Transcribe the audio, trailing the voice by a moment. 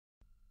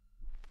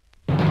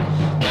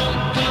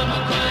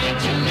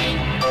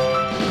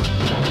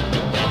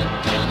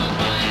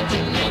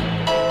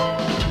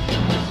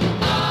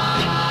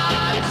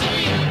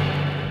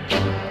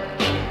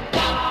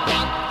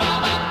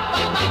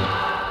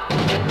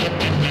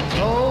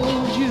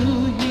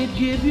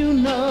give you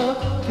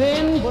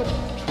nothing but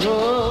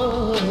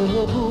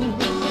trouble.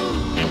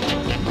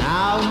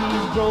 Now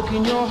he's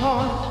broken your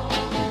heart,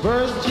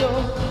 burst your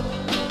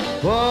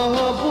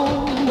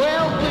bubble.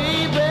 Well,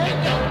 baby,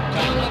 don't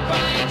come and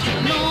crying to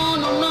me. No,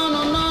 no, no,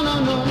 no, no, no,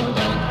 no.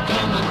 Don't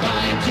come and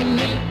crying to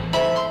me.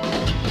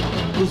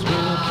 'Cause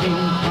when I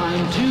came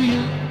crying to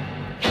you,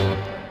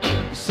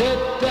 you said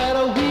that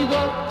we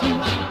were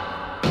through.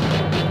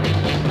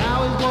 Now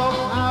he's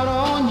walked out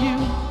on you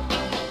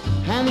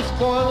and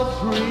spoiled the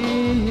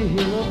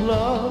thrill of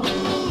love.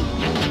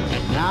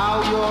 Now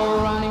you're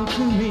running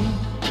to me,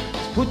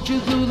 put you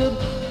through the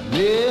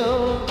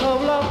milk of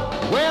love.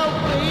 Well,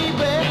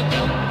 baby,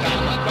 don't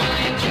come a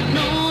crying to me.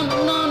 No, no,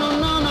 no, no,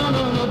 no, no,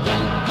 no, no,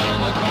 don't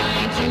come a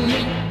crying to me.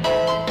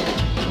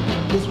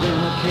 'Cause when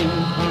I came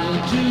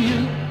crying to you,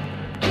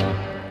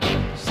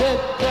 said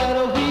that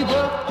we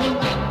were through.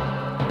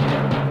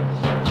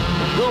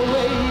 Go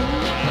away,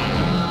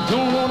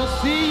 don't wanna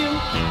see you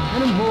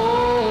anymore.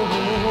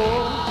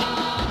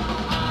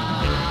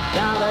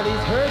 Now that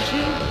he's hurt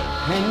you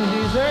and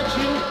desert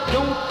you,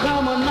 don't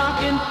come a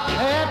knocking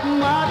at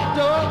my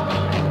door.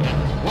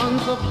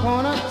 Once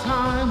upon a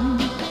time,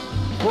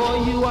 for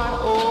you I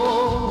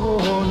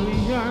only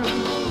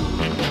yearned.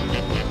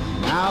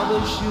 Now the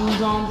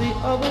shoe's on the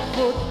other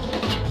foot,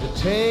 the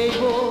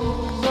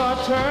tables are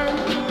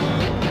turned.